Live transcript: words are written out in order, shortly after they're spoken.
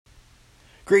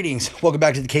Greetings. Welcome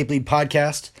back to the Cape Lead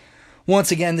Podcast.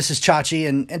 Once again, this is Chachi,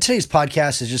 and today's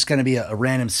podcast is just going to be a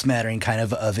random smattering kind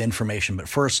of information. But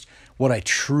first, what I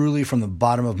truly, from the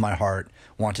bottom of my heart,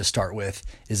 want to start with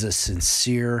is a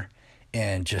sincere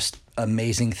and just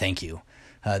amazing thank you.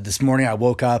 This morning I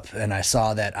woke up and I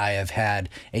saw that I have had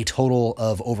a total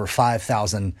of over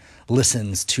 5,000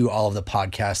 listens to all of the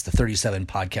podcasts, the 37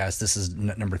 podcasts. This is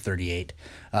number 38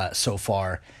 so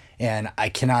far. And I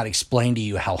cannot explain to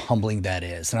you how humbling that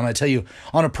is. And I'm going to tell you,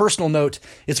 on a personal note,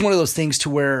 it's one of those things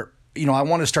to where, I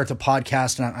want to start the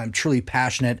podcast and I'm truly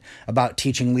passionate about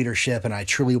teaching leadership and I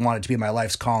truly want it to be my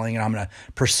life's calling and I'm going to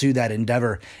pursue that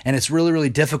endeavor. And it's really, really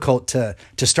difficult to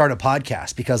start a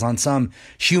podcast because on some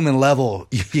human level,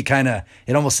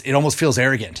 it almost feels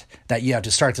arrogant that you have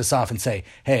to start this off and say,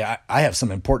 hey, I have some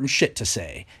important shit to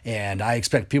say and I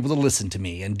expect people to listen to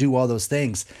me and do all those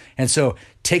things. And so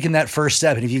taking that first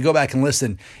step, and if you go back and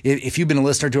listen, if you've been a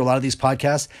listener to a lot of these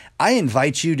podcasts, I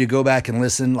invite you to go back and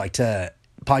listen like to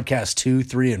podcast 2,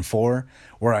 3, and 4,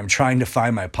 where I'm trying to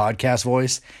find my podcast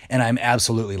voice, and I'm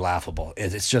absolutely laughable.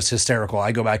 It's just hysterical.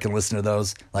 I go back and listen to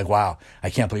those like, wow, I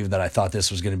can't believe that I thought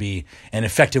this was going to be an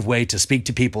effective way to speak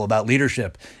to people about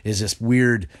leadership. Is this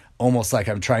weird, almost like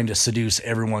I'm trying to seduce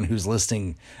everyone who's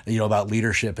listening, about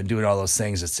leadership and doing all those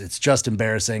things. It's just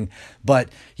embarrassing. But,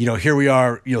 here we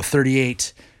are,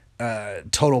 38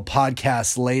 total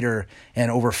podcasts later and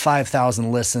over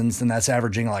 5,000 listens, and that's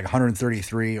averaging like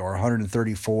 133 or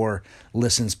 134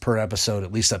 listens per episode,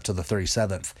 at least up to the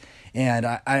 37th. And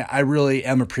I really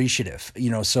am appreciative,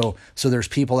 so there's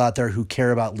people out there who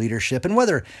care about leadership, and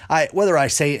whether I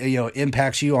say,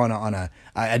 impacts you on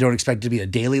I don't expect it to be a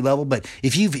daily level, but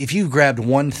if you've grabbed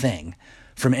one thing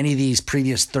from any of these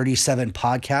previous 37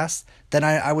 podcasts, then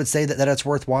I would say that it's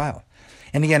worthwhile.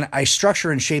 And again, I structure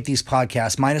and shape these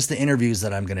podcasts, minus the interviews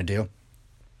that I'm going to do.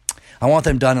 I want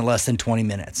them done in less than 20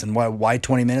 minutes. And why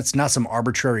 20 minutes? Not some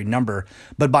arbitrary number,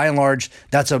 but by and large,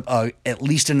 that's at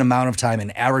least an amount of time,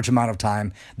 an average amount of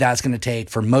time that's going to take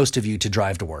for most of you to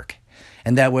drive to work.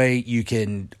 And that way you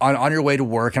can, on your way to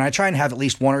work, and I try and have at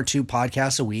least 1 or 2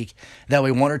 podcasts a week. That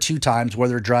way 1 or 2 times,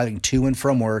 whether driving to and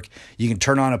from work, you can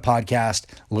turn on a podcast,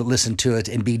 listen to it,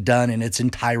 and be done in its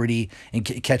entirety and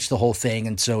catch the whole thing.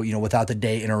 And so, without the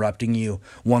day interrupting you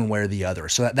one way or the other.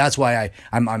 So that's why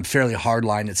I'm fairly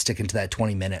hardline at sticking to that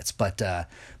 20 minutes.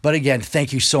 But again,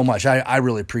 thank you so much. I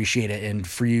really appreciate it. And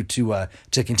for you to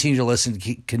continue to listen,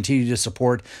 continue to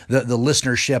support the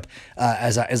listenership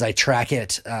as I track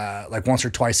it like once or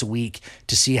twice a week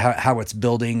to see how it's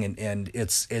building. And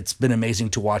it's been amazing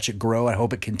to watch it grow. I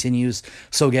hope it continues.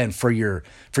 So again, for your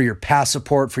past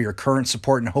support, for your current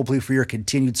support, and hopefully for your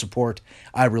continued support,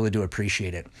 I really do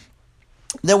appreciate it.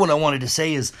 Then what I wanted to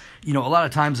say is, a lot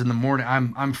of times in the morning,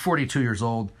 I'm 42 years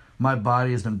old. My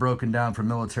body has been broken down from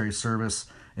military service.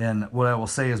 And what I will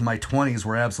say is my 20s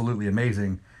were absolutely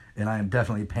amazing, and I am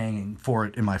definitely paying for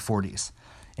it in my 40s.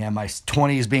 And my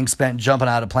 20s being spent jumping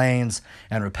out of planes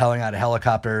and rappelling out of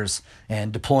helicopters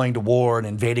and deploying to war and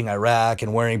invading Iraq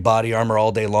and wearing body armor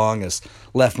all day long has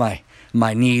left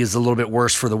my knees a little bit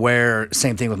worse for the wear.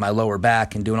 Same thing with my lower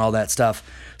back and doing all that stuff.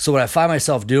 So what I find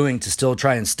myself doing to still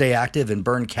try and stay active and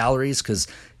burn calories, because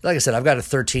like I said, I've got a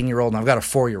 13-year-old and I've got a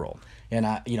 4-year-old. And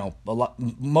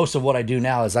most of what I do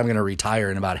now is I'm going to retire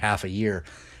in about half a year.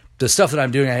 The stuff that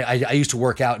I'm doing, I used to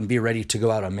work out and be ready to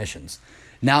go out on missions.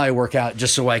 Now I work out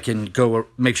just so I can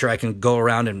make sure I can go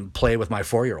around and play with my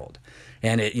 4-year-old.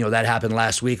 And that happened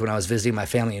last week when I was visiting my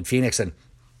family in Phoenix and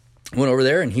went over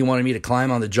there and he wanted me to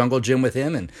climb on the jungle gym with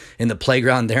him and in the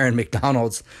playground there in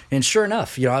McDonald's. And sure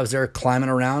enough, I was there climbing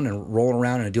around and rolling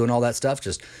around and doing all that stuff,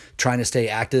 just trying to stay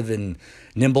active and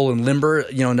nimble and limber,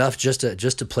 enough just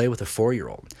to play with a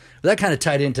 4-year-old. But that kind of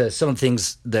tied into some of the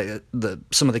things that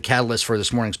some of the catalysts for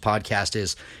this morning's podcast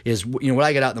is when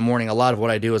I get out in the morning, a lot of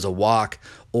what I do is a walk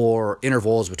or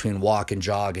intervals between walk and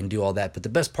jog and do all that. But the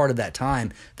best part of that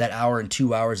time, that hour and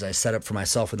 2 hours I set up for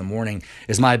myself in the morning,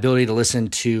 is my ability to listen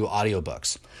to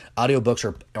audiobooks. Audiobooks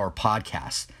are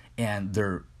podcasts, and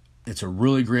it's a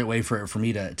really great way for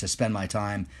me to spend my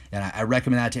time. And I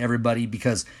recommend that to everybody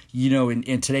because,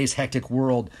 in today's hectic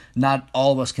world, not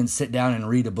all of us can sit down and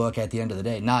read a book at the end of the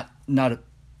day. Not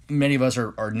many of us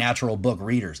are natural book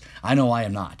readers. I know I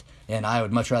am not. And I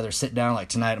would much rather sit down, like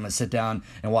tonight I'm going to sit down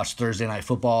and watch Thursday Night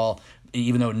Football,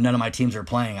 even though none of my teams are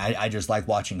playing. I just like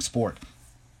watching sport.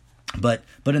 But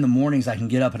in the mornings I can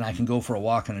get up and I can go for a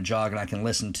walk and a jog and I can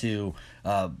listen to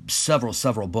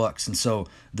several books. And so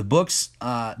the books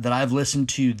that I've listened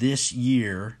to this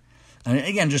year, and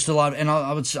again, just a lot. And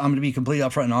I'm going to be completely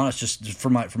upfront and honest, just for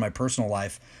my personal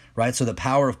life, right? So The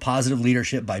Power of Positive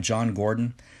Leadership by John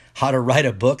Gordon. How to Write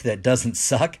a Book That Doesn't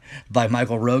Suck by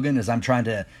Michael Rogan, as I'm trying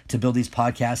to build these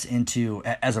podcasts into,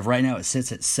 as of right now, it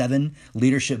sits at 7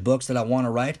 leadership books that I want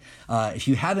to write. If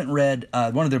you haven't read,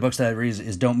 one of their books that I read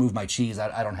is Don't Move My Cheese.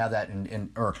 I don't have that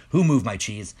or Who Moved My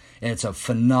Cheese. And it's a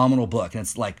phenomenal book. And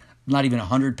it's like not even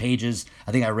 100 pages.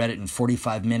 I think I read it in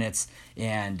 45 minutes,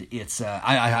 and it's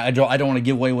I don't want to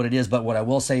give away what it is, but what I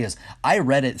will say is I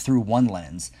read it through one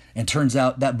lens, and turns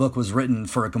out that book was written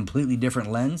for a completely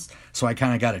different lens, so I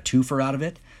kind of got a twofer out of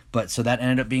it. But so that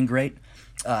ended up being great.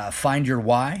 Find Your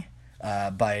Why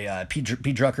by Pete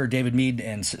Drucker, David Mead,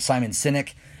 and Simon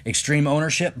Sinek. Extreme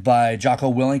Ownership by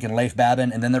Jocko Willink and Leif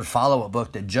Babin, and then their follow-up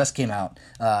book that just came out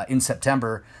in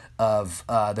September of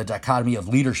The Dichotomy of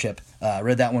Leadership.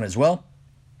 Read that one as well.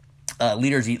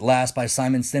 Leaders Eat Last by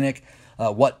Simon Sinek.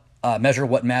 Measure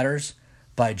What Matters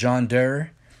by John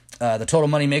Doerr. The Total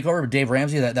Money Makeover by Dave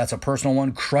Ramsey. That's a personal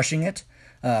one. Crushing It.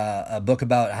 A book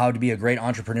about how to be a great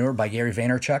entrepreneur by Gary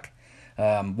Vaynerchuk.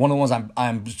 One of the ones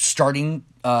I'm starting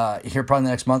here probably in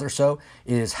the next month or so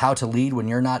is How to Lead When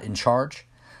You're Not in Charge.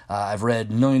 I've read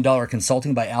 $1 Million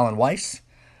Consulting by Alan Weiss.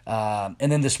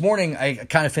 And then this morning, I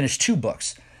kind of finished 2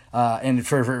 books. And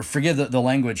forgive the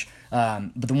language,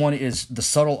 but the one is The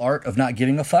Subtle Art of Not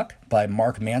Giving a Fuck by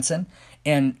Mark Manson.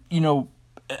 And,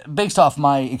 based off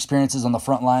my experiences on the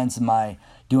front lines and my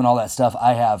doing all that stuff,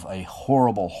 I have a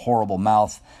horrible, horrible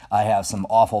mouth. I have some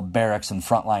awful barracks and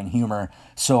frontline humor.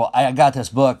 So I got this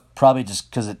book probably just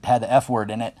because it had the F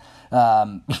word in it.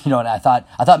 And I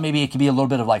thought maybe it could be a little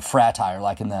bit of like fratire,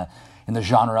 like in the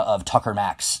genre of Tucker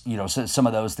Max, so some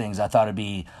of those things I thought it'd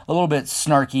be a little bit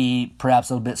snarky, perhaps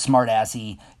a little bit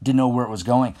smart-assy, didn't know where it was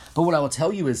going. But what I will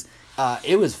tell you is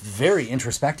it was very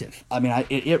introspective. I mean,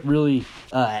 it really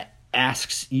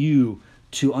asks you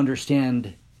to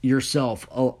understand yourself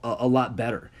a lot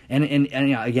better. And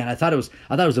again, I thought it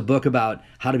was a book about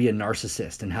how to be a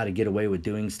narcissist and how to get away with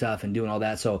doing stuff and doing all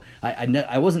that. So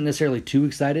I wasn't necessarily too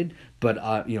excited, but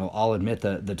I'll admit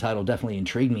the title definitely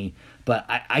intrigued me. But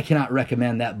I cannot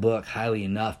recommend that book highly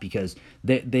enough because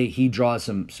he draws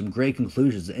some great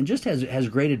conclusions and just has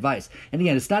great advice. And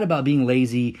again, it's not about being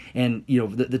lazy. And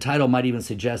the title might even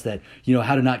suggest that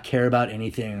how to not care about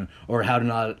anything or how to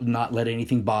not let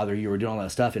anything bother you or doing all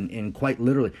that stuff. And quite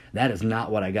literally, that is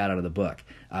not what I got out of the book.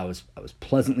 I was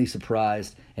pleasantly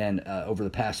surprised, and over the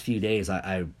past few days,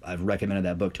 I've recommended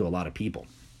that book to a lot of people.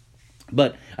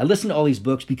 But I listen to all these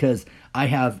books because I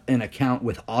have an account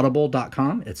with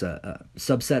Audible.com. It's a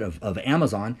subset of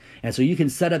Amazon. And so you can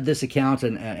set up this account,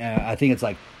 and I think it's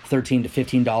like $13 to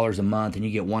 $15 a month, and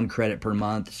you get 1 credit per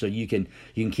month. So you can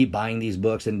keep buying these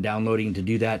books and downloading to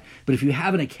do that. But if you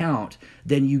have an account,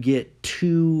 then you get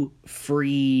 2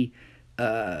 free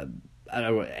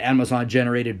Amazon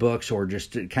generated books, or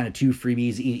just kind of 2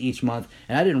 freebies each month.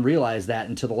 And I didn't realize that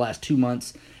until the last 2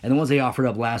 months. And the ones they offered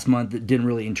up last month that didn't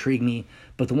really intrigue me.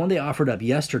 But the one they offered up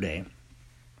yesterday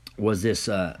was this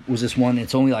one.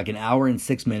 It's only like 1 hour and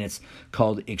 6 minutes,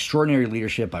 called Extraordinary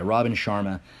Leadership by Robin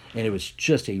Sharma. And it was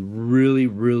just a really,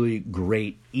 really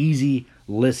great, easy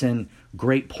listen,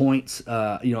 great points,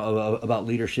 about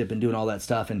leadership and doing all that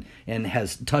stuff, and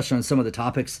has touched on some of the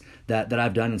topics that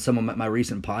I've done in some of my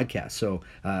recent podcasts. So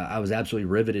I was absolutely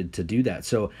riveted to do that.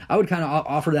 So I would kind of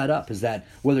offer that up, is that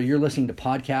whether you're listening to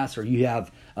podcasts or you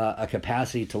have a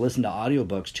capacity to listen to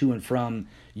audiobooks to and from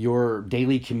your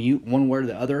daily commute, one way or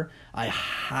the other, I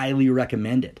highly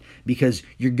recommend it, because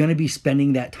you're going to be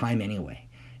spending that time anyway.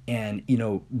 And,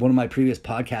 one of my previous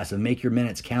podcasts of Make Your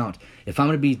Minutes Count, if I'm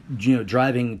going to be,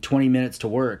 driving 20 minutes to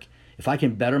work, if I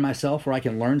can better myself or I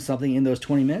can learn something in those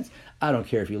 20 minutes, I don't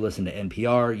care if you listen to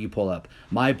NPR, you pull up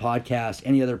my podcast,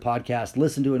 any other podcast,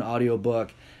 listen to an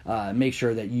audiobook, make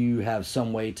sure that you have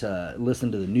some way to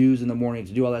listen to the news in the morning,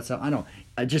 to do all that stuff. I know,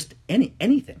 just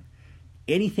anything.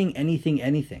 And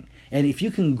if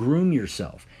you can groom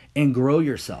yourself and grow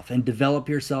yourself and develop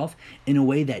yourself in a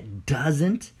way that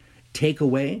doesn't take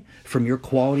away from your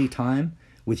quality time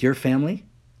with your family,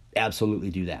 absolutely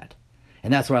do that.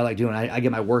 And that's what I like doing. I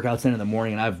get my workouts in the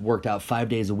morning, and I've worked out 5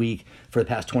 days a week for the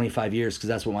past 25 years because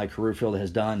that's what my career field has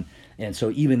done. And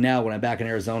so even now when I'm back in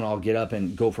Arizona, I'll get up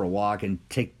and go for a walk and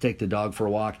take the dog for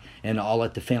a walk, and I'll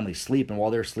let the family sleep. And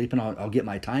while they're sleeping, I'll get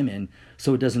my time in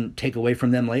so it doesn't take away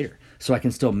from them later. So I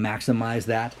can still maximize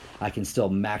that. I can still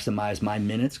maximize my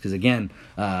minutes because, again,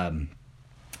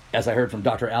 as I heard from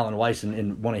Dr. Alan Weiss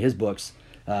in one of his books,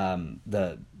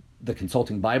 the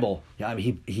Consulting Bible, I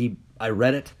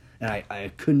read it, and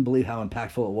I couldn't believe how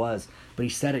impactful it was. But he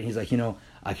said it, he's like,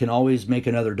 I can always make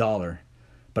another dollar,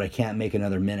 but I can't make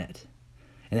another minute.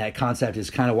 And that concept is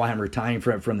kind of why I'm retiring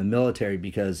from the military,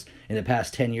 because in the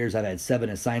past 10 years, I've had 7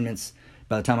 assignments,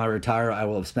 By the time I retire, I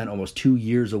will have spent almost 2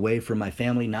 years away from my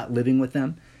family, not living with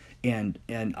them. And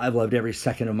I've loved every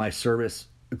second of my service.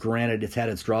 Granted, it's had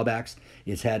its drawbacks,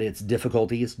 it's had its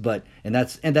difficulties, but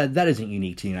that isn't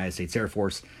unique to the United States Air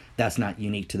Force. That's not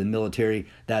unique to the military.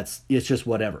 It's just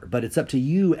whatever. But it's up to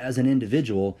you as an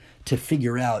individual to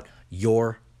figure out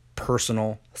your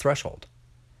personal threshold.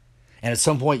 And at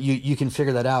some point, you can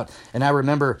figure that out. And I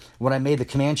remember when I made the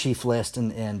command chief list,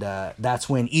 and that's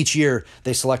when each year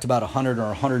they select about 100 or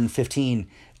 115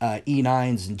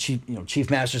 E9s and chief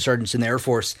master sergeants in the Air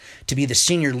Force to be the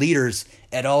senior leaders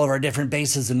at all of our different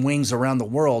bases and wings around the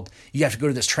world. You have to go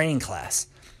to this training class.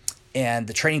 And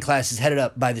the training class is headed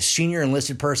up by the senior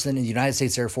enlisted person in the United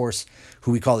States Air Force,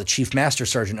 who we call the chief master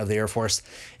sergeant of the Air Force.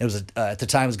 It was at the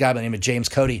time, it was a guy by the name of James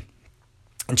Cody.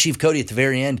 And Chief Cody, at the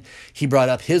very end, he brought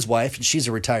up his wife, and she's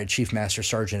a retired Chief Master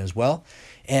Sergeant as well.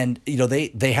 And,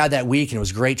 they had that week, and it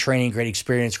was great training, great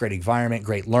experience, great environment,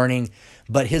 great learning.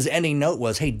 But his ending note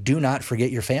was, hey, do not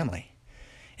forget your family.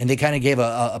 And they kind of gave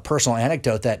a personal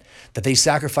anecdote that they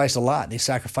sacrificed a lot. They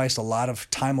sacrificed a lot of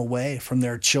time away from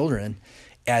their children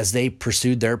as they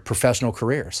pursued their professional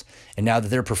careers. And now that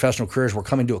their professional careers were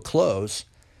coming to a close,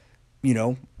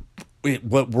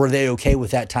 were they okay with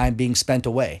that time being spent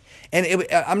away? And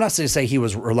I'm not going to say he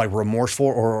was like remorseful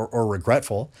or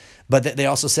regretful, but they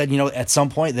also said, at some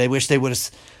point they wish they would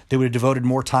have devoted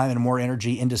more time and more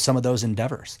energy into some of those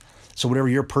endeavors. So whatever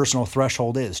your personal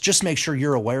threshold is, just make sure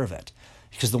you're aware of it.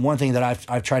 Because the one thing that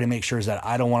I've tried to make sure is that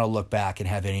I don't want to look back and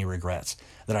have any regrets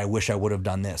that I wish I would have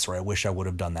done this or I wish I would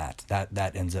have done that.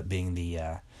 That ends up being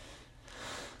the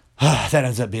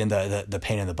the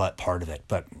pain in the butt part of it.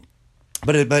 But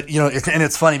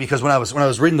it's funny because when I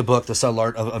was reading the book, The Subtle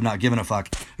Art of Not Giving a Fuck,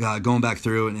 going back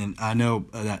through, and I know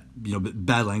that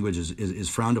bad language is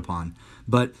frowned upon,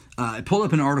 but I pulled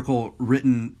up an article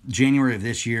written January of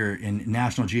this year in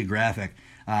National Geographic.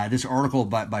 This article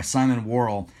by Simon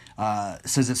Worrell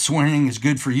says that swearing is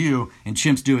good for you and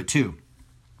chimps do it too.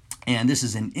 And this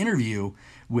is an interview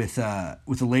with a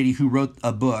lady who wrote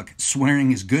a book,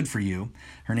 Swearing is Good for You.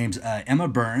 Her name's Emma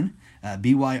Byrne,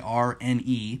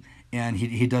 Byrne. And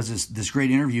he does this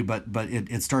great interview, but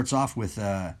it starts off with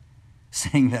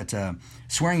saying that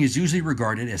swearing is usually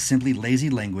regarded as simply lazy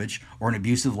language or an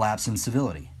abusive lapse in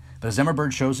civility. But as Emma Byrne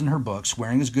shows in her book,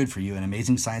 Swearing is Good for You, An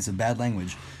Amazing Science of Bad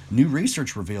Language, new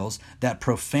research reveals that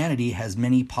profanity has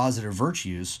many positive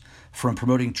virtues, from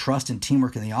promoting trust and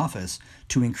teamwork in the office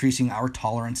to increasing our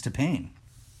tolerance to pain.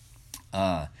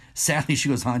 Sadly, she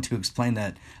goes on to explain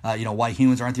that why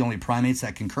humans aren't the only primates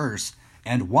that can curse,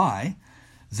 and why,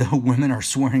 though women are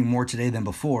swearing more today than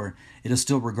before, it is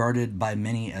still regarded by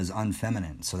many as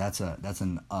unfeminine. So that's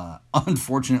an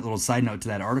unfortunate little side note to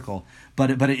that article.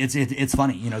 But it's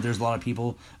funny. There's a lot of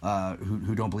people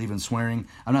who don't believe in swearing.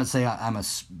 I'm not saying I'm a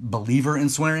believer in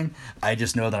swearing. I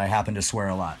just know that I happen to swear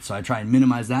a lot. So I try and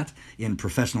minimize that in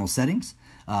professional settings.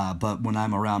 But when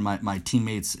I'm around my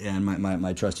teammates and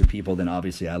my trusted people, then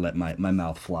obviously I let my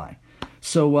mouth fly.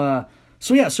 So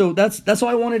that's all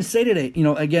I wanted to say today.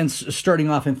 Again, starting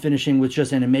off and finishing with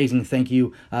just an amazing thank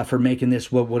you for making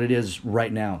this what it is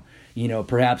right now.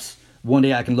 Perhaps one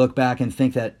day I can look back and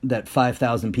think that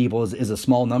 5,000 people is a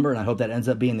small number, and I hope that ends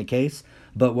up being the case.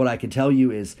 But what I can tell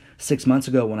you is 6 months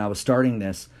ago when I was starting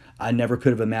this, I never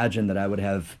could have imagined that I would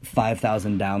have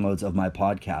 5,000 downloads of my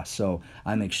podcast. So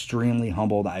I'm extremely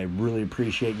humbled. I really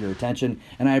appreciate your attention,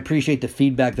 and I appreciate the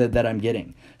feedback that I'm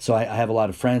getting. So I have a lot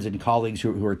of friends and colleagues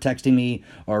who are texting me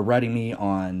or writing me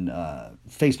on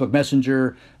Facebook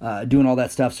Messenger, doing all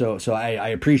that stuff. So I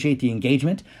appreciate the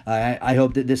engagement. I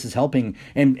hope that this is helping.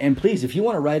 And please, if you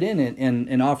want to write in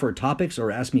and offer topics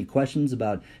or ask me questions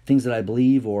about things that I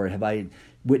believe, or have I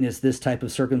witnessed this type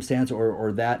of circumstance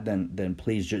or that, then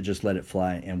please just let it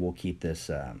fly, and we'll keep this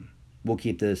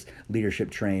leadership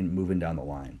train moving down the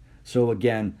line. So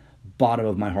again, bottom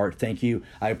of my heart, thank you.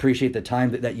 I appreciate the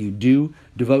time that you do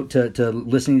devote to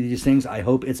listening to these things. I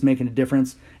hope it's making a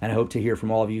difference, and I hope to hear from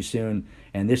all of you soon.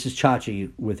 And this is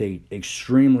Chachi with a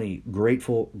extremely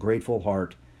grateful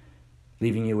heart,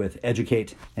 leaving you with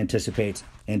educate, anticipate,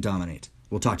 and dominate.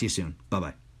 We'll talk to you soon.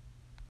 Bye-bye.